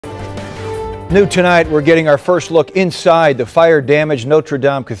New tonight, we're getting our first look inside the fire-damaged Notre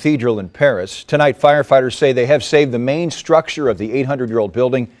Dame Cathedral in Paris. Tonight, firefighters say they have saved the main structure of the 800-year-old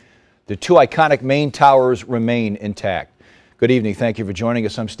building. The two iconic main towers remain intact. Good evening. Thank you for joining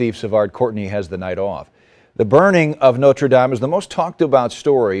us. I'm Steve Savard. Courtney has the night off. The burning of Notre Dame is the most talked about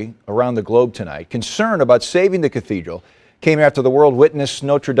story around the globe tonight. Concern about saving the cathedral came after the world witnessed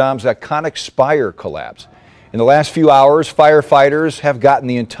Notre Dame's iconic spire collapse. In the last few hours, firefighters have gotten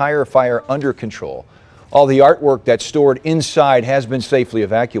the entire fire under control. All the artwork that's stored inside has been safely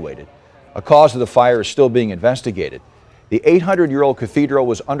evacuated. A cause of the fire is still being investigated. The 800-year-old cathedral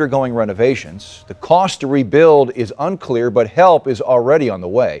was undergoing renovations. The cost to rebuild is unclear, but help is already on the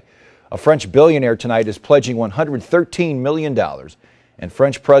way. A French billionaire tonight is pledging $113 million. And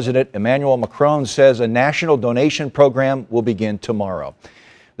French President Emmanuel Macron says a national donation program will begin tomorrow.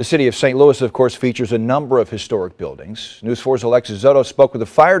 The city of St. Louis, of course, features a number of historic buildings. News 4's Alexis Zotto spoke with the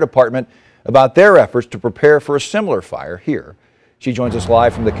fire department about their efforts to prepare for a similar fire here. She joins us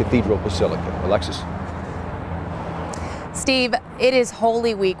live from the Cathedral Basilica. Alexis. Steve, it is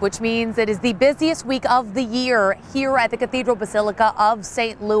Holy Week, which means it is the busiest week of the year here at the Cathedral Basilica of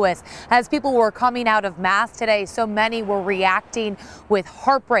St. Louis. As people were coming out of Mass today, so many were reacting with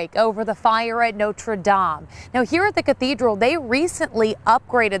heartbreak over the fire at Notre Dame. Now, here at the Cathedral, they recently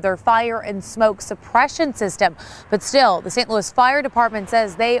upgraded their fire and smoke suppression system. But still, the St. Louis Fire Department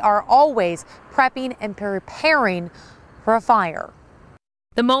says they are always prepping and preparing for a fire.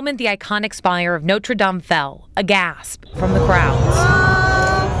 The moment the iconic spire of Notre Dame fell, a gasp from the crowds.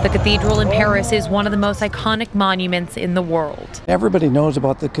 The cathedral in Paris is one of the most iconic monuments in the world. Everybody knows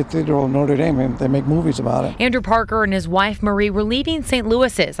about the Cathedral of Notre Dame. They make movies about it. Andrew Parker and his wife Marie were leaving St.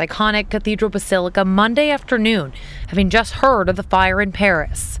 Louis's iconic Cathedral Basilica Monday afternoon, having just heard of the fire in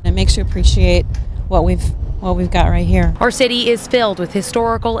Paris. It makes you appreciate what we've got right here. Our city is filled with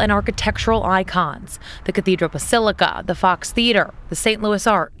historical and architectural icons. The Cathedral Basilica, the Fox Theater, the St. Louis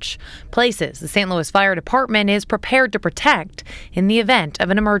Arch. Places the St. Louis Fire Department is prepared to protect in the event of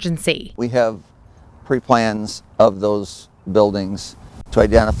an emergency. We have pre-plans of those buildings to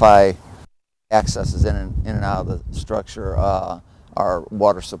identify accesses in and out of the structure, our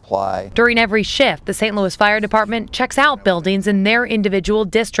water supply. During every shift, the St. Louis Fire Department checks out buildings in their individual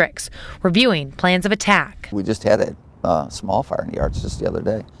districts, reviewing plans of attack. We just had a small fire in the Arch just the other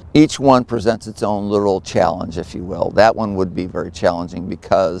day. Each one presents its own little challenge, if you will. That one would be very challenging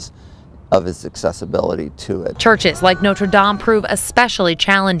because of its accessibility to it. Churches like Notre Dame prove especially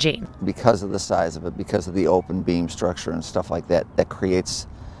challenging. Because of the size of it, because of the open beam structure and stuff like that, that creates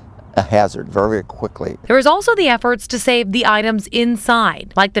a hazard very, very quickly. There is also the efforts to save the items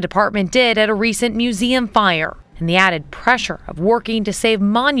inside, like the department did at a recent museum fire, and the added pressure of working to save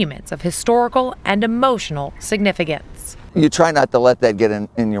monuments of historical and emotional significance. You try not to let that get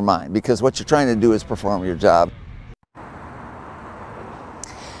in your mind, because what you're trying to do is perform your job.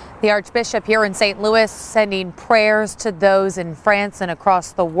 The Archbishop here in St. Louis sending prayers to those in France and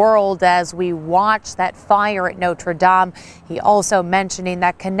across the world as we watch that fire at Notre Dame. He also mentioning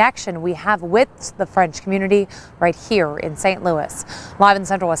that connection we have with the French community right here in St. Louis. Live in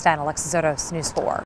Central West End, Alexis Zotto, News 4.